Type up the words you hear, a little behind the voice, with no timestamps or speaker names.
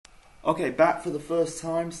Okay, back for the first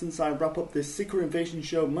time since I wrapped up this Secret Invasion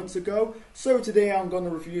show months ago. So today I'm going to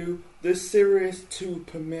review the Series 2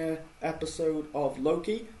 premiere episode of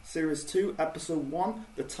Loki. Series 2, Episode 1.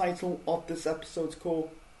 The title of this episode is called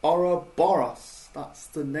Ouroboros. That's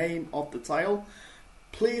the name of the title.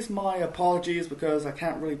 Please my apologies because I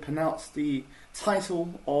can't really pronounce the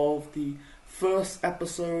title of the first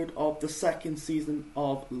episode of the second season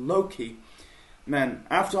of Loki. Man,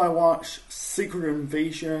 after I watched Secret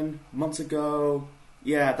Invasion months ago,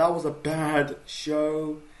 yeah, that was a bad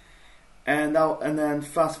show. And then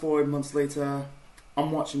fast forward months later,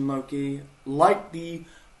 I'm watching Loki. Like the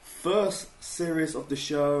first series of the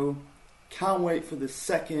show, can't wait for the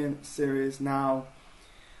second series now.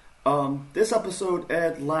 This episode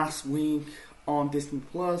aired last week on Disney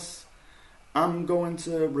Plus. I'm going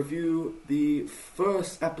to review the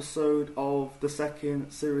first episode of the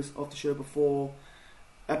second series of the show before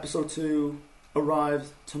episode 2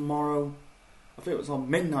 arrives tomorrow. I think it was on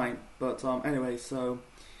midnight, but anyway, so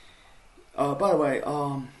by the way,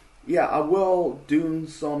 yeah, I will do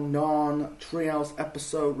some non-Treehouse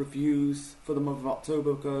episode reviews for the month of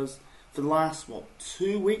October because for the last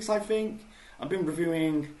 2 weeks I think I've been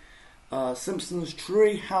reviewing Simpsons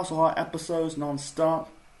Treehouse of Horror episodes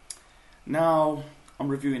non-stop. Now I'm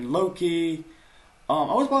reviewing Loki.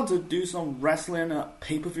 I was about to do some wrestling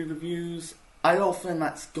pay-per-view reviews. I don't think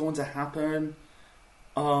that's going to happen.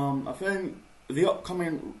 I think the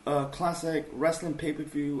upcoming classic wrestling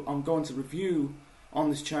pay-per-view I'm going to review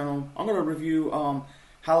on this channel, I'm going to review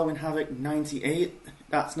Halloween Havoc 98.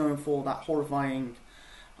 That's known for that horrifying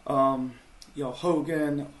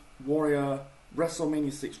Hogan Warrior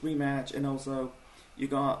WrestleMania 6 rematch, and also you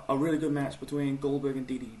got a really good match between Goldberg and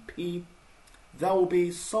DDP. That will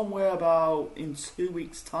be somewhere about in 2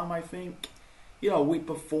 weeks' time, I think. A week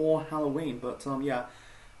before Halloween. But yeah,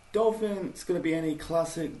 don't think it's going to be any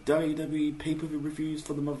classic WWE pay-per-view reviews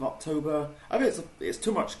for the month of October. I think it's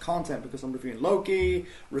too much content because I'm reviewing Loki,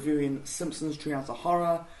 reviewing Simpsons Treehouse of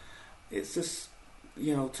Horror. It's just,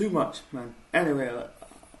 too much, man. Anyway,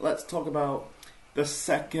 let's talk about the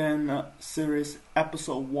second series,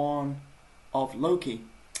 episode 1 of Loki.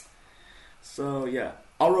 So yeah,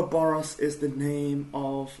 Ouroboros is the name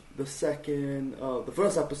of the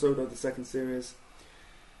first episode of the second series.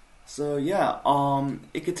 So yeah,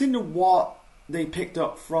 it continued what they picked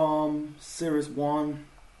up from series 1.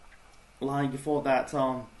 Like before that,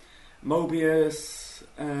 Mobius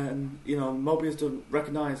didn't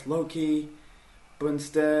recognize Loki, but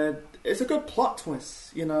instead it's a good plot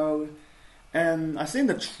twist, And I seen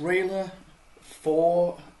the trailer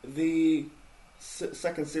for the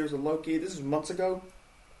second series of Loki. This is months ago.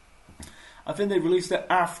 I think they released it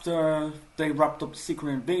after they wrapped up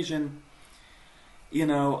Secret Invasion. I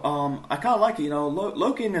kind of like it.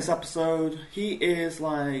 Loki in this episode, he is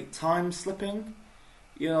like time slipping.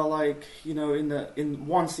 In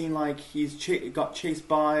one scene, like he's got chased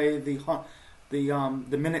by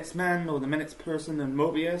the Minutes Man or the Minutes person and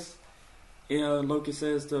Mobius. Loki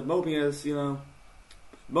says to Mobius,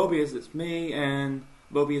 Mobius, it's me, and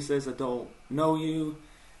Mobius says, I don't know you.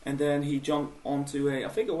 And then he jumped onto I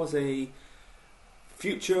think it was a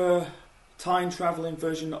future time-traveling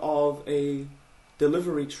version of a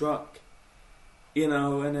delivery truck,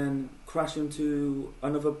 and then crashed into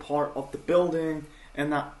another part of the building,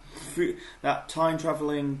 and that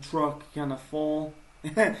time-traveling truck kind of fall.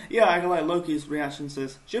 Yeah, I like Loki's reaction,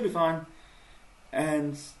 says, she'll be fine.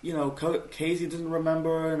 And, Casey doesn't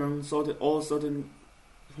remember, and then all of a sudden,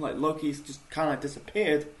 like, Loki's just kind of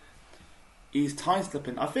disappeared. He's time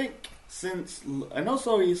slipping. I think and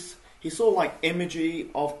also he saw like imagery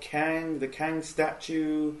of Kang, the Kang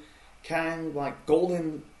statue, Kang like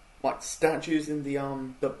golden like statues in the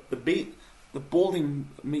balding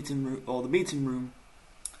meeting room or the meeting room.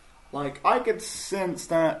 Like I could sense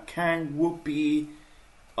that Kang would be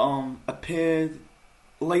appeared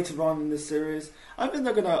later on in the series. I think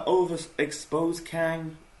they're gonna overexpose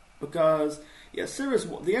Kang because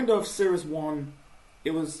the end of series 1.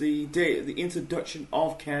 It was the introduction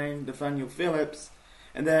of Kang, Nathaniel Phillips,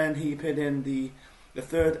 and then he appeared in the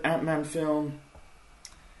third Ant-Man film.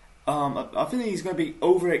 I think he's going to be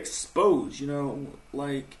overexposed,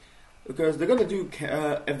 because they're going to do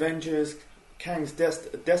Avengers, Kang's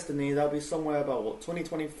Destiny. That'll be somewhere about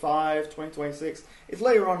 2025, 2026. It's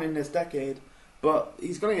later on in this decade, but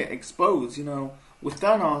he's going to get exposed. With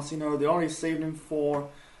Thanos, they only saved him for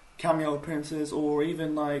cameo appearances or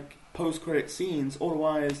even like post-credit scenes.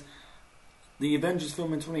 Otherwise, the Avengers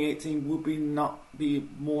film in 2018 would not be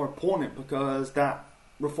more important because that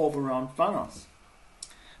revolved around Thanos.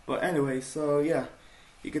 But anyway, so yeah,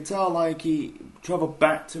 you can tell like he traveled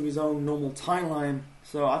back to his own normal timeline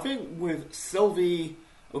So I think with Sylvie,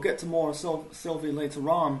 we'll get to more of Sylvie later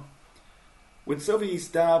on. When Sylvie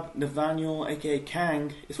stabbed Nathaniel, aka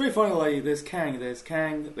Kang, it's really funny. Like there's Kang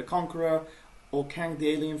the Conqueror, or Kang the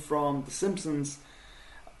alien from The Simpsons.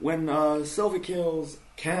 When Sylvie kills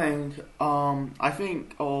Kang, I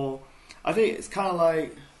think it's kind of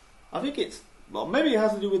like, maybe it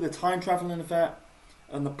has to do with the time traveling effect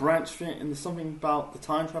and the branch thing, and there's something about the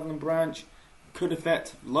time traveling branch could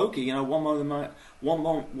affect Loki. You know, one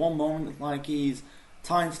moment like he's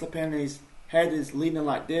time slipping, and his head is leaning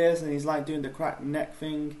like this, and he's like doing the cracked neck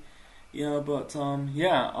thing. You know, but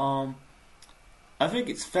I think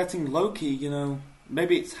it's affecting Loki. You know,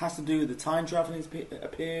 maybe it has to do with the time traveling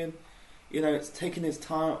appearing. You know, it's taking its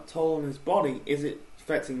toll on his body. Is it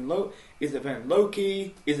affecting Is it affecting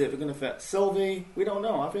Loki? Is it going to affect Sylvie? We don't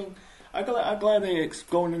know. I'm glad they're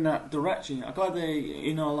going in that direction. I'm glad they,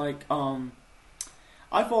 you know, like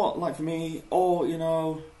I thought, like for me,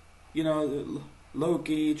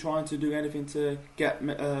 Loki trying to do anything to get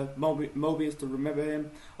Mobius to remember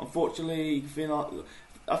him. Unfortunately,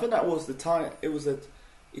 I think that was the time. It was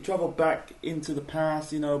he traveled back into the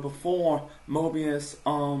past, you know, before Mobius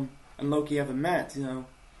and Loki ever met, you know.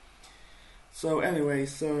 So anyway,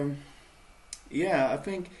 yeah, I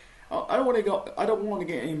think I don't want to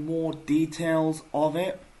get any more details of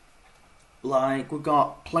it. Like, we've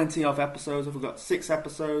got plenty of episodes. We've got 6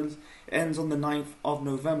 episodes. It ends on the 9th of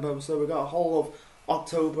November. So we've got a whole of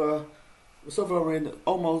October. So far in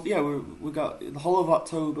almost, yeah, we got the whole of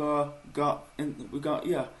October. We've got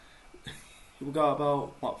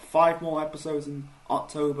about 5 more episodes in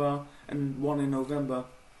October and 1 in November.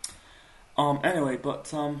 Anyway,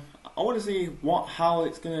 but I want to see how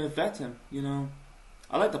it's going to affect him. You know,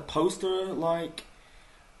 I like the poster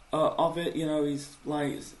of it. You know, he's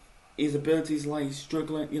like, his abilities, like he's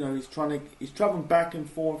struggling. You know, he's traveling back and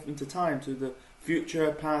forth into time, to the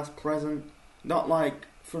future, past, present. Not like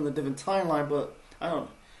from the different timeline, but I don't.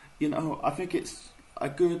 You know, I think it's a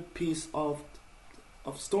good piece of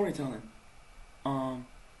storytelling.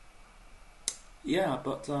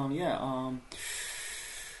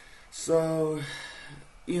 So,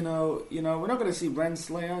 you know, we're not going to see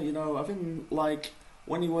Renslayer. You know, I think like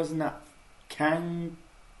when he was in that Kang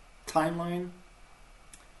timeline,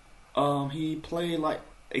 he played like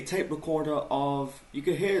a tape recorder of. You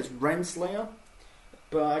could hear it's Renslayer,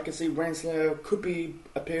 but I can see Renslayer could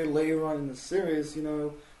appear later on in the series. You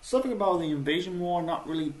know, something about the Invasion War, not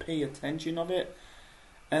really pay attention of it,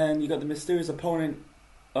 and you got the mysterious opponent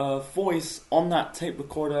voice on that tape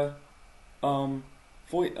recorder. On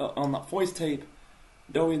that voice tape,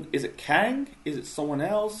 knowing, is it Kang? Is it someone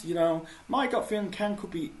else? You know, my gut feeling Kang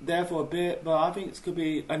could be there for a bit, but I think it could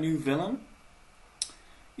be a new villain.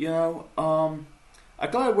 You know, I'm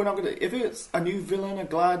glad we're not gonna. If it's a new villain, I'm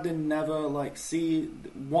glad they never see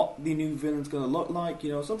what the new villain's gonna look like.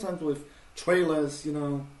 You know, sometimes with trailers, you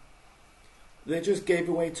know, they just gave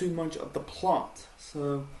away too much of the plot.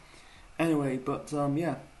 So anyway, but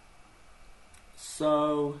yeah.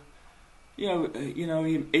 So. You know,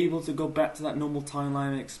 he able to go back to that normal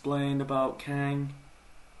timeline and explain about Kang.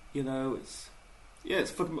 You know, it's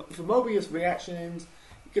for Mobius' reactions.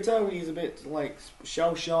 You can tell he's a bit like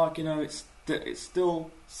shell shock. You know, it's still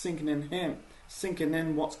sinking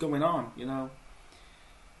in what's going on. You know.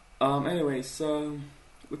 Anyway, so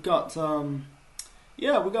we've got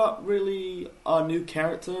we got really a new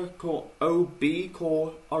character called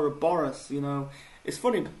called Ouroboros. You know. It's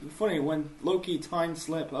funny when Loki time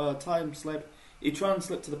slip, he try and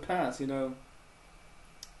slip to the past, you know,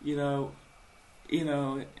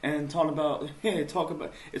 and talk about.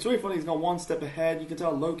 It's really funny. He's got one step ahead. You can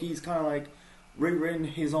tell Loki's kind of like rewritten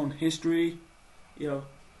his own history, you know,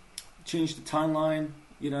 changed the timeline,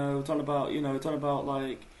 you know, talking about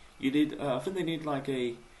like you did. I think they need like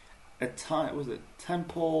a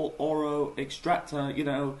temple oro extractor, you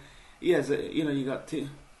know. Yes, you know, you got two.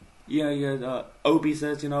 Yeah. Obi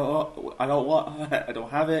says, you know, oh, I don't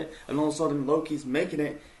have it, and all of a sudden Loki's making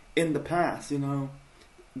it in the past. You know,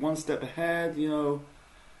 one step ahead. You know,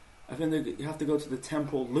 I think you have to go to the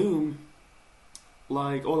temporal loom.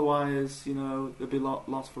 Like otherwise, you know, they'll be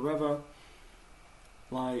lost forever.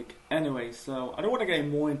 Like anyway, so I don't want to get any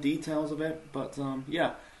more in details of it, but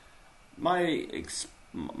yeah, my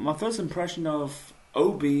first impression of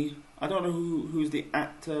Obi, I don't know who's the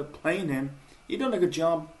actor playing him. He done a good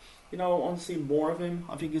job. You know, I want to see more of him.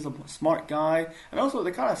 I think he's a smart guy, and also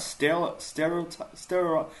they kind of stereotype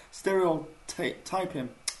him.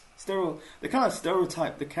 They kind of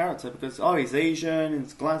stereotype the character because he's Asian and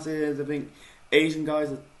his glasses. I think Asian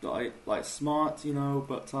guys are like smart, you know.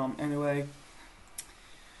 But anyway,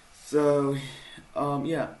 so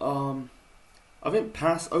I think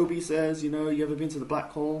past Obi says, you ever been to the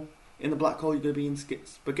black hole? In the black hole, you're gonna be in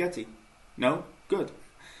spaghetti. No, good.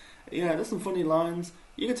 Yeah, there's some funny lines.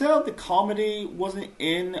 You can tell the comedy wasn't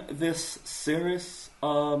in this series.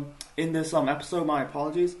 In this episode, my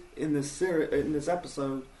apologies. In this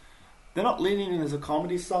episode, they're not leaning in as a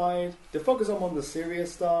comedy side. They focus on the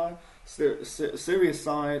serious side,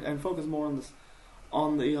 and focus more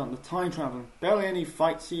on the time traveling. Barely any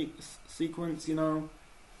fight sequence. I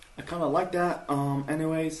kind of like that.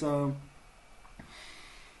 Anyway, so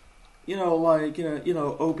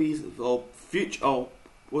Obi's future.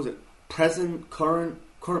 Was it current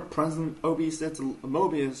present? Obi said to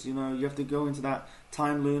Mobius, you have to go into that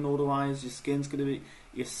time loon, otherwise your skin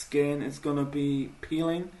is gonna be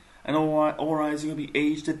peeling, and otherwise you're gonna be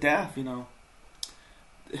aged to death.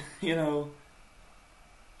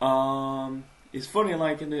 It's funny,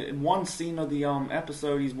 like in one scene of the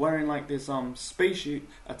episode, he's wearing like this spacesuit,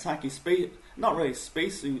 not really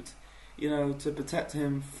spacesuit, to protect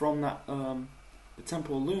him from that the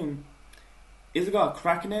temporal loom. Is it got a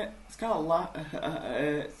crack in it? It's kind of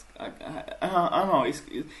I don't know.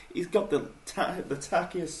 He's got the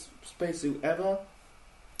tackiest spacesuit ever.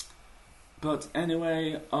 But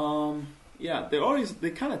anyway,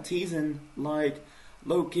 they're kind of teasing like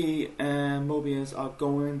Loki and Mobius are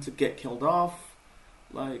going to get killed off.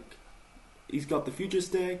 Like he's got the future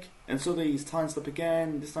stick, and suddenly he's time slip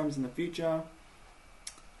again. This time he's in the future.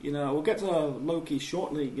 We'll get to Loki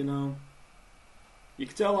shortly. You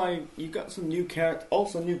can tell like you got some new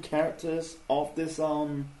characters of this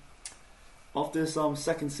second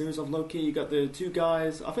series of Loki. You got the two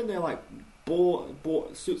guys. I think they're like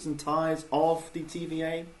bought suits and ties of the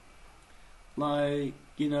TVA. Like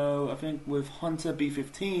I think with Hunter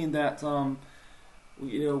B-15 that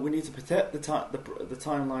we need to protect the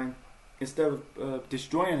timeline instead of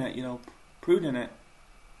destroying it. Prudent it.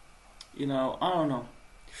 I don't know.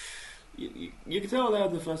 You can tell they're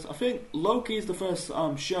the first. I think Loki is the first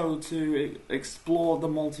show to explore the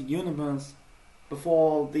multi-universe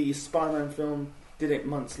before the Spider-Man film did it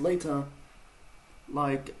months later.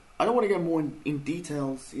 Like, I don't want to get more in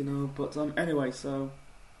details, but anyway, so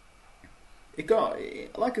it got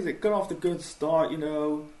off the good start,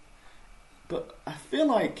 but I feel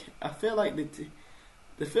like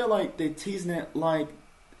they're teasing it like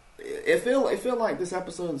it feel like this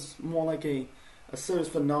episode's more like a series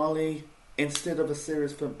finale instead of a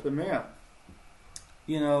series premiere.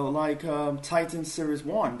 Like Titan Series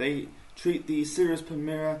 1. They treat the series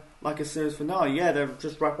premiere like a series finale. Yeah, they've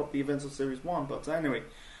just wrapped up the events of Series 1. But anyway,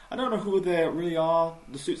 I don't know who they really are.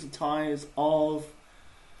 The suits and ties of...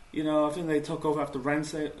 I think they took over after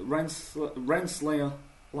Renslayer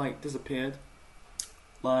disappeared.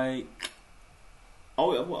 Like...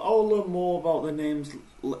 I'll learn more about their names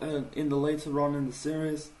in the later on in the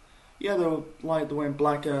series. Yeah, they're wearing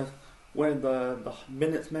black, wearing the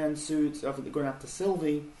Minuteman suits. I think they're going after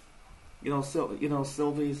Sylvie.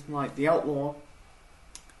 Sylvie's like the outlaw,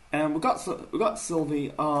 and we got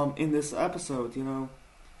Sylvie in this episode.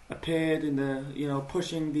 Appeared in the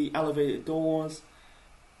pushing the elevator doors,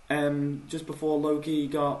 and just before Loki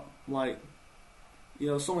got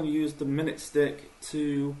someone used the minute stick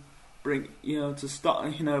to bring to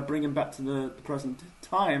start bring him back to the present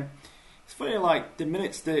time. It's funny, like the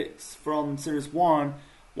minute sticks from Series 1.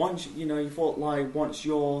 Once you thought like once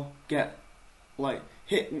you get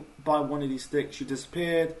hit by one of these sticks, you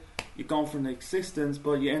disappeared, you're gone from existence,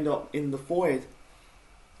 but you end up in the void.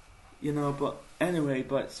 But anyway,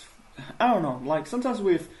 but I don't know. Like sometimes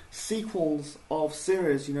with sequels of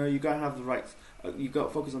series, you gotta have the right. You gotta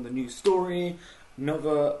focus on the new story,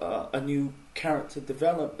 a new character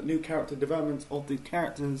development of the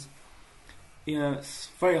characters.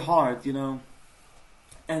 It's very hard,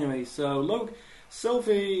 Anyway, so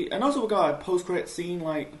Sylvie, and also we got a post-credit scene,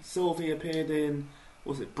 like Sylvie appeared in,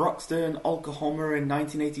 was it Broxton, Oklahoma in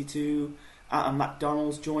 1982 at a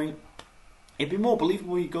McDonald's joint. It'd be more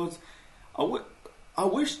believable he goes, I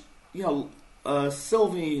wish,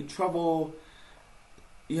 Sylvie travel,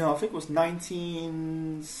 I think it was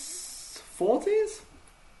 1940s?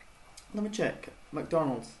 Let me check.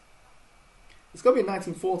 McDonald's. It's got to be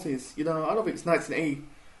 1940s. I don't think it's 1980.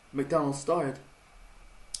 McDonald's started.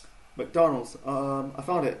 McDonald's. I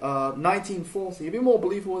found it. 1940. It'd be more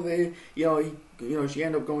believable that she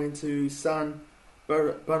ended up going to San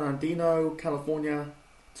Bernardino, California,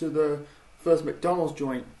 to the first McDonald's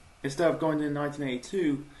joint instead of going in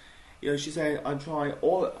 1982. She said, I want to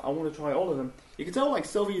try all of them. You can tell like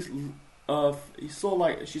Sylvie's. She saw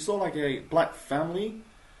like a black family.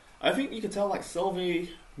 I think you can tell like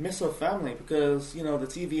Sylvie miss her family because the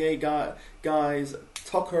TVA guys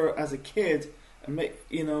took her as a kid and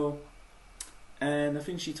and I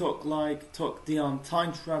think she took the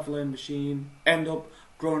time traveling machine, end up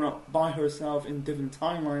growing up by herself in different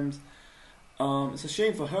timelines. It's a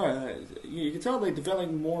shame for her. You can tell they're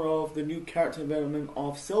developing more of the new character development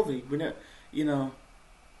of Sylvie. You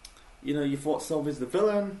thought Sylvie's the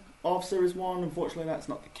villain of Series 1. Unfortunately, that's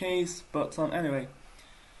not the case. But anyway,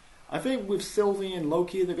 I think with Sylvie and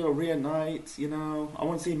Loki, they're going to reunite. I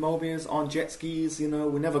want to see Mobius on jet skis. We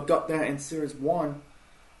never got that in Series 1.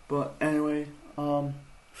 But anyway, you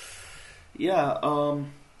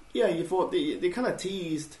thought they kind of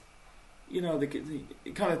teased. They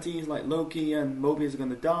kind of teased like Loki and Mobius are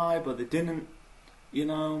going to die, but they didn't.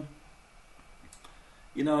 It'd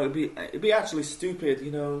be actually stupid.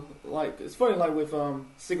 Like it's funny. Like with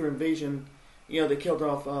Secret Invasion, they killed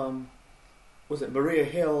off. Was it Maria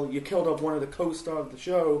Hill? You killed off one of the co-stars of the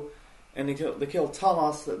show, and they killed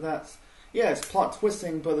Talos. It's plot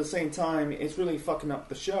twisting, but at the same time, it's really fucking up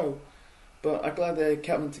the show. But I'm glad they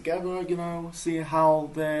kept them together. See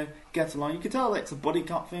how they get along. You can tell that it's a buddy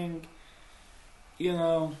cop thing.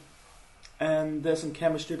 And there's some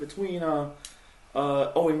chemistry between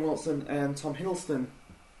Owen Wilson and Tom Hiddleston.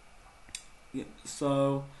 Yeah,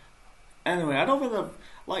 so anyway, I don't think that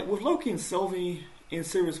like with Loki and Sylvie in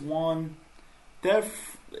Series 1,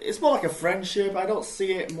 it's more like a friendship. I don't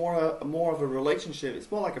see it more of a relationship.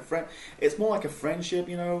 It's more like a friend. It's more like a friendship.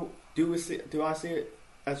 Do I see it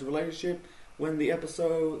as a relationship when the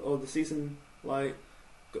episode or the season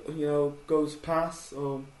goes past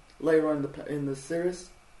or later on in the series?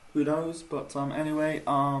 Who knows? But anyway,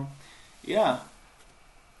 yeah.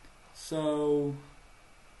 So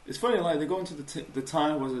it's funny, like they go into the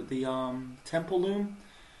time. Was it the temple loom?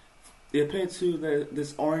 They appear to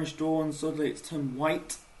this orange door, and suddenly it's turned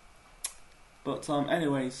white. But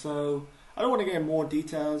anyway, so I don't want to get more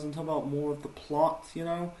details and talk about more of the plot.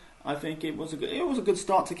 I think it was a good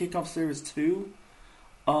start to kick off Series 2.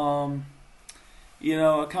 I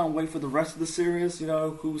can't wait for the rest of the series.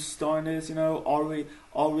 Who's starring this? Are we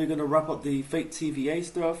gonna wrap up the fake TVA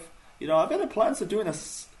stuff? I've got plans of doing a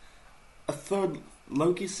third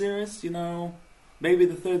Loki series. Maybe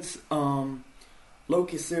the third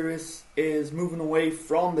Loki series is moving away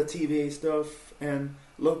from the TVA stuff, and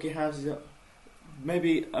Loki has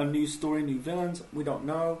maybe a new story, new villains. We don't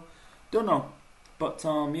know. But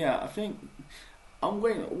I think I'm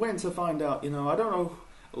waiting to find out. I don't know.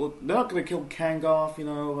 Well, they're not going to kill Kang off.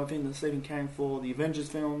 I think they're saving Kang for the Avengers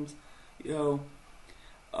films.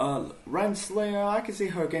 Renslayer, I can see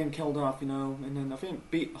her getting killed off. And then I think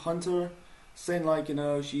Beat Hunter, saying like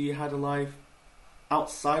she had a life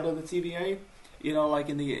outside of the TVA. Like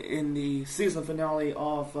in the season finale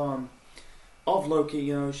of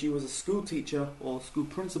Loki, she was a school teacher or school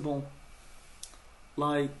principal.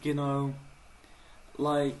 I can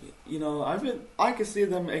see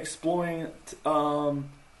them exploring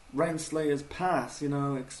Renslayer's past,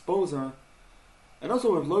 expose her. And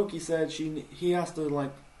also with Loki said he has to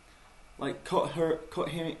cut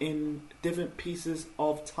him in different pieces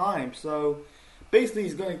of time. So basically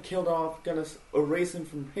he's gonna kill off, gonna erase him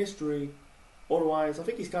from history. Otherwise, I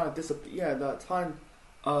think he's kind of that time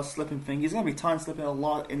slipping thing. He's gonna be time slipping a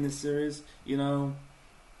lot in this series. It'd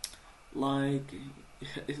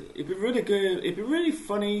be really good. It'd be really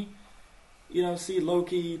funny. See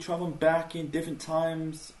Loki traveling back in different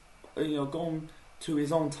times. Going to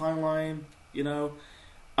his own timeline. I know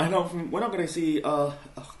we're not going to see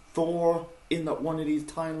Thor in one of these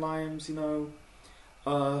timelines.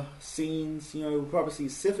 Scenes. We'll probably see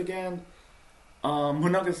Sif again. We're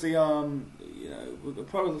not going to see we'll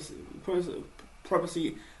probably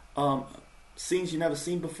see scenes you've never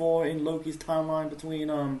seen before in Loki's timeline between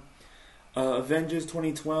Avengers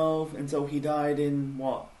 2012 until he died in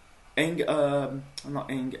Infinity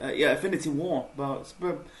War, but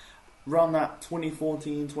around that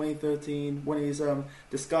 2014, 2013 when he's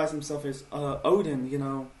disguised himself as Odin.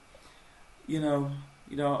 I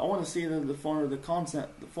want to see the fun of the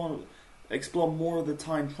concept, the fun, explore more of the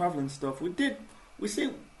time traveling stuff. We see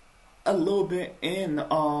a little bit in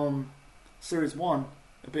Series 1,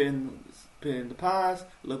 a bit in the past,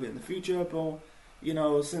 a little bit in the future, but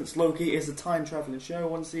since Loki is a time traveling show, I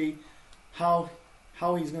want to see how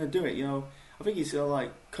he's going to do it. I think he's going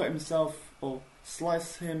to cut himself or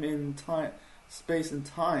slice him in time, space and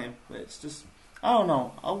time. It's just, I don't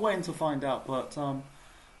know. I'll wait to find out. But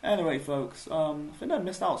anyway, folks, I think I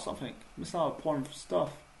missed out something. Missed out important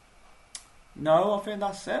stuff. No, I think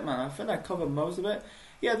that's it, man. I think I covered most of it.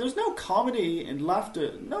 Yeah, there's no comedy and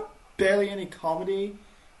laughter. Barely any comedy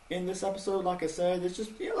in this episode. Like I said, it's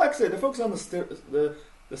just like I said, they focus on the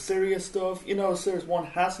serious stuff. Series 1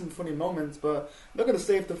 has some funny moments, but they're gonna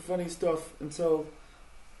save the funny stuff until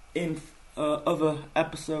in other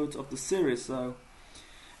episodes of the series. So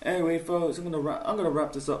anyway, folks, I'm gonna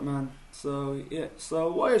wrap this up, man. So yeah.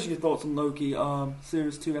 So what is your thoughts on Loki?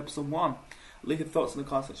 Series 2, Episode 1. Leave your thoughts in the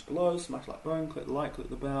comment section below. Smash that button, click the like, click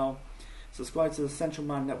the bell. Subscribe to the Central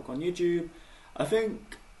Man Network on YouTube. I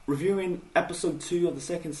think reviewing Episode 2 of the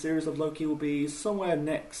second series of Loki will be somewhere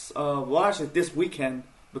next. Well, actually this weekend,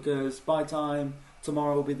 because by the time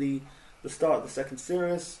tomorrow will be the start of the second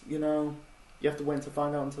series. You know, you have to wait to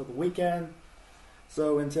find out until the weekend.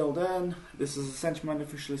 So until then, this is the Central Man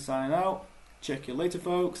officially signing out. Check you later,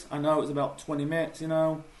 folks. I know it's about 20 minutes, you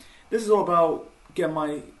know. This is all about getting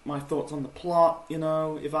my thoughts on the plot, you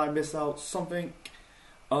know. If I miss out something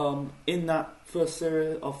in that first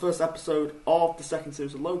series or first episode of the second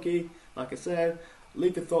series of Loki, like I said,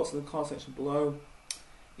 leave your thoughts in the comment section below.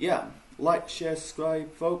 Yeah, like, share,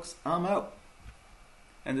 subscribe, folks. I'm out.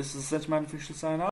 And this is the Central Man officially signing out.